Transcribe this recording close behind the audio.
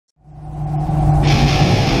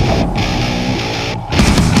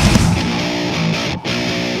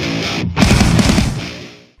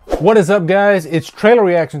What is up, guys? It's trailer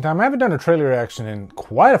reaction time. I haven't done a trailer reaction in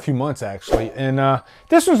quite a few months, actually. And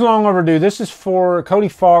this one's long overdue. This is for Cody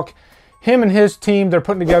Falk. Him and his team, they're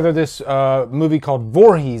putting together this movie called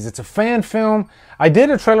Voorhees. It's a fan film. I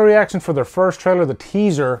did a trailer reaction for their first trailer, the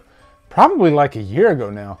teaser, probably like a year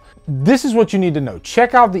ago now. This is what you need to know.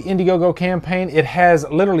 Check out the Indiegogo campaign. It has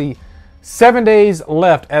literally 7 days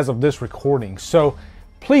left as of this recording. So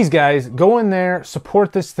please, guys, go in there,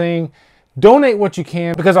 support this thing. Donate what you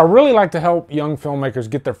can, because I really like to help young filmmakers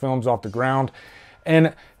get their films off the ground.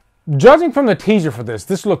 And judging from the teaser for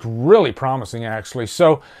this looked really promising, actually.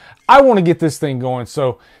 So I want to get this thing going.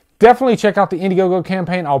 So definitely check out the Indiegogo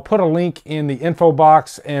campaign. I'll put a link in the info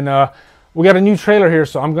box. And we got a new trailer here,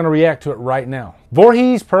 so I'm going to react to it right now.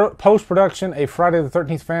 Voorhees post-production, a Friday the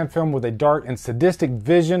 13th fan film with a dark and sadistic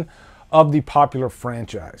vision of the popular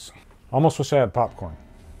franchise. Almost wish I had popcorn.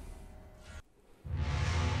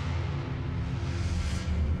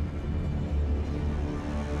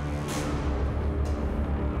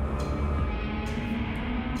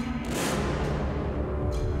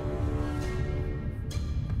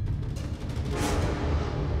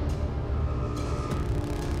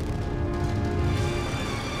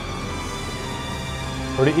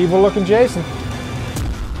 Pretty evil looking Jason.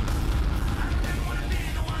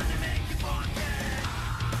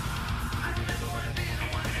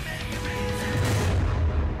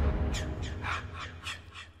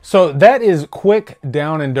 So that is quick,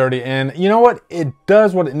 down, and dirty. And you know what? It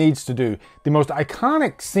does what it needs to do. The most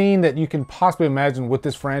iconic scene that you can possibly imagine with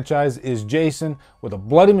this franchise is Jason with a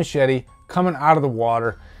bloody machete coming out of the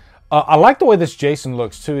water. I like the way this Jason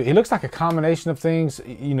looks too. He looks like a combination of things.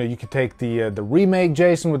 You know, you could take the remake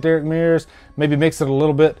Jason with Derek Mears, maybe mix it a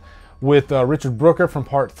little bit with Richard Brooker from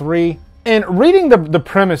Part 3. And reading the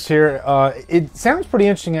premise here, it sounds pretty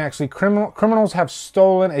interesting actually. Criminals have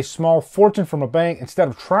stolen a small fortune from a bank. Instead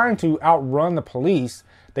of trying to outrun the police,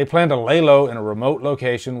 they plan to lay low in a remote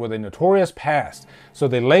location with a notorious past. So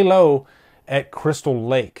they lay low at Crystal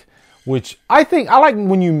Lake, which I like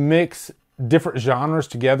when you mix different genres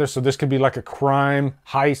together. So this could be like a crime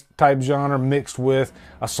heist type genre mixed with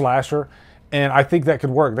a slasher, and I think that could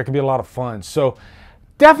work. That could be a lot of fun. So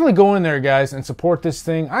definitely go in there, guys, and support this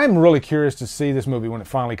thing. I'm really curious to see this movie when it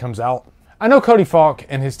finally comes out. I know Cody Falk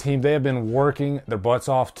and his team, they have been working their butts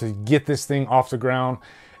off to get this thing off the ground.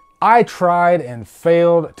 I tried and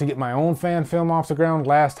failed to get my own fan film off the ground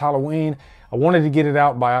last Halloween. I wanted to get it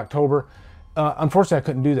out by October. Unfortunately, I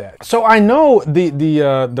couldn't do that. So I know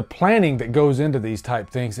the planning that goes into these type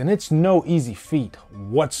things, and it's no easy feat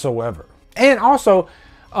whatsoever. And also,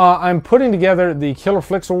 I'm putting together the Killer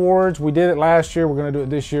Flicks Awards. We did it last year. We're going to do it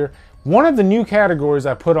this year. One of the new categories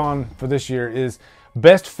I put on for this year is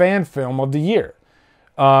Best Fan Film of the Year.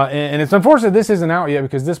 And it's unfortunate this isn't out yet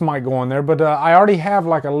because this might go on there, but I already have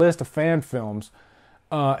like a list of fan films.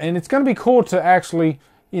 And it's going to be cool to actually,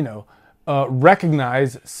 you know,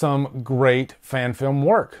 recognize some great fan film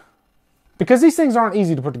work, because these things aren't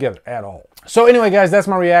easy to put together at all. So anyway, guys, that's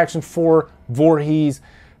my reaction for Voorhees.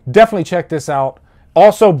 Definitely check this out.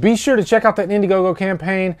 Also, be sure to check out that Indiegogo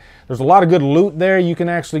campaign. There's a lot of good loot there. You can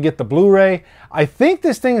actually get the Blu-ray. I think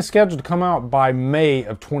this thing is scheduled to come out by May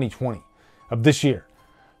of 2020 of this year.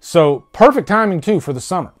 So perfect timing too for the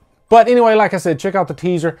summer. But anyway, like I said, check out the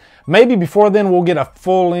teaser. Maybe before then we'll get a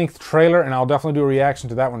full-length trailer, and I'll definitely do a reaction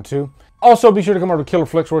to that one too. Also, be sure to come over to Killer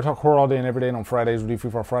Flicks, where we talk horror all day and every day, and on Fridays we do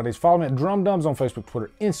Free for Fridays. Follow me at Drumdums on Facebook,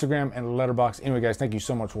 Twitter, Instagram, and Letterboxd. Anyway, guys, thank you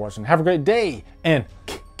so much for watching. Have a great day, and